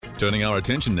Turning our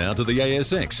attention now to the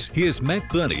ASX, here's Matt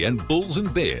Burney and Bulls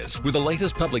and Bears with the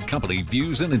latest public company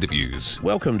views and interviews.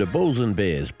 Welcome to Bulls and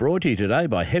Bears, brought to you today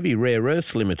by Heavy Rare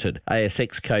Earths Limited,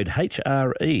 ASX code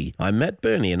HRE. I'm Matt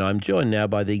Burney and I'm joined now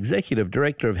by the Executive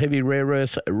Director of Heavy Rare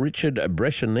Earths, Richard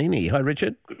Brescianini. Hi,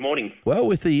 Richard. Good morning. Well,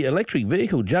 with the electric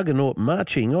vehicle juggernaut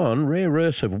marching on, rare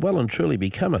earths have well and truly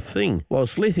become a thing.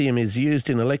 Whilst lithium is used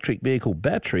in electric vehicle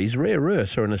batteries, rare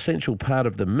earths are an essential part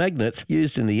of the magnets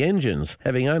used in the engines.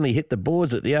 Having only hit the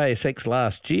boards at the ASX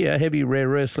last year, Heavy Rare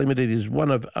Earths Limited is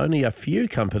one of only a few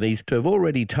companies to have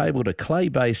already tabled a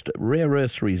clay-based rare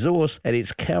earths resource at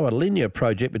its Cowalinya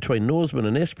project between Norseman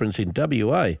and Esperance in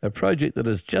WA, a project that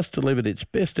has just delivered its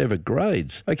best ever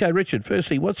grades. Okay, Richard,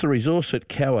 firstly, what's the resource at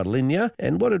Cowalinya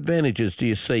and what advantages do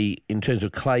you see in terms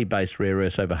of clay-based rare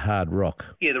earths over hard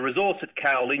rock? Yeah, the resource at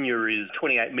Cowalinya is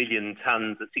 28 million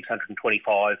tonnes at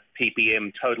 625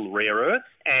 ppm total rare earth,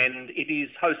 and it is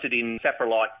hosted in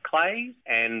saprolite clays,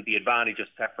 and the advantage of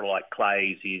saprolite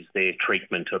clays is their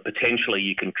treatment, or potentially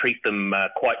you can treat them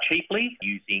quite cheaply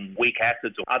using weak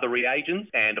acids or other reagents,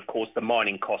 and of course the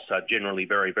mining costs are generally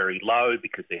very, very low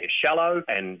because they're shallow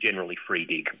and generally free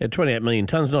dig. At 28 million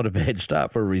tonnes, not a bad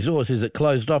start for a resource. Is it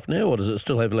closed off now or does it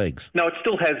still have legs? No, it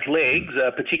still has legs,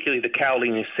 particularly the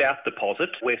Cowalinya South deposit.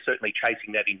 We're certainly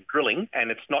chasing that in drilling,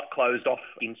 and it's not closed off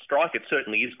in strike. It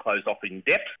certainly is closed off in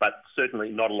depth, but certainly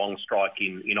not along strike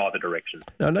in either direction.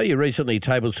 Now, I know you recently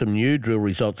tabled some new drill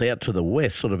results out to the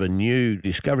west, sort of a new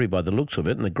discovery by the looks of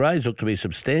it, and the grades look to be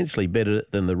substantially better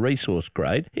than the resource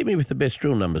grade. Hit me with the best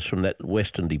drill numbers from that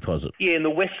western deposit. Yeah, in the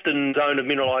western zone of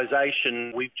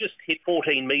mineralisation, we've just hit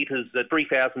 14 metres at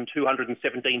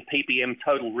 3,217 ppm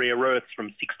total rare earths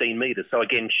from 16 metres. So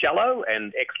again, shallow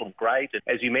and excellent grade.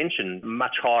 As you mentioned,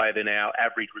 much higher than our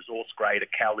average resource grade at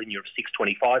Cowalinya of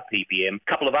 625 ppm.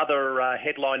 A couple of other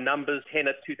headline numbers, 10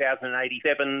 at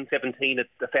 2,087, 17 at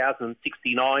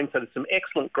 1,069. So there's some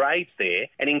excellent grades there.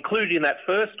 And included in that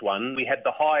first one, we had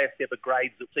the highest ever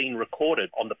grades that's been recorded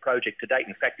on the project to date,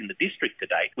 in fact in the district to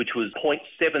date, which was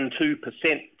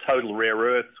 0.72% total rare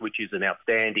earths, which is an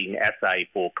outstanding assay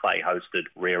for clay-hosted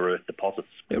rare earth deposits.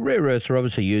 Rare earths are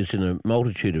obviously used in a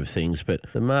multitude of things, but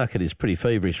the market is pretty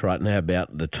feverish right now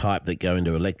about the type that go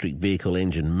into electric vehicle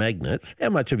engine magnets. How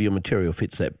much of your material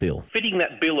fits that bill? Fitting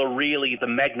that bill are really the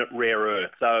magnet rare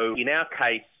earth. So in our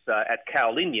case, at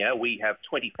Cowalinya, we have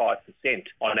 25%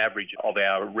 on average of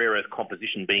our rare earth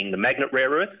composition being the magnet rare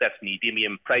earths. That's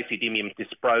neodymium, praseodymium,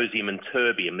 dysprosium and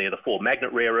terbium. They're the four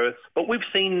magnet rare earths. But we've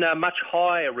seen much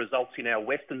higher results in our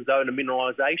western zone of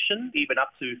mineralisation, even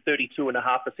up to 32.5%.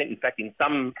 In fact, in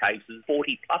some cases,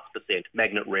 40+%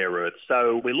 magnet rare earths.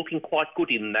 So we're looking quite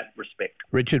good in that respect.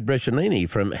 Richard Brescianini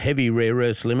from Heavy Rare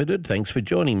Earths Limited, thanks for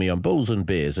joining me on Bulls and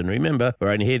Bears. And remember,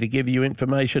 we're only here to give you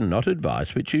information, not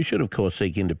advice, which you should, of course,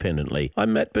 seek independently.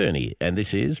 I'm Matt Burney, and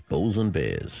this is Bulls and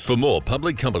Bears. For more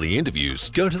public company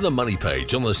interviews, go to the Money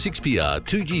page on the 6PR,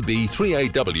 2GB,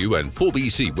 3AW and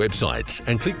 4BC websites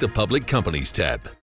and click the Public Companies tab.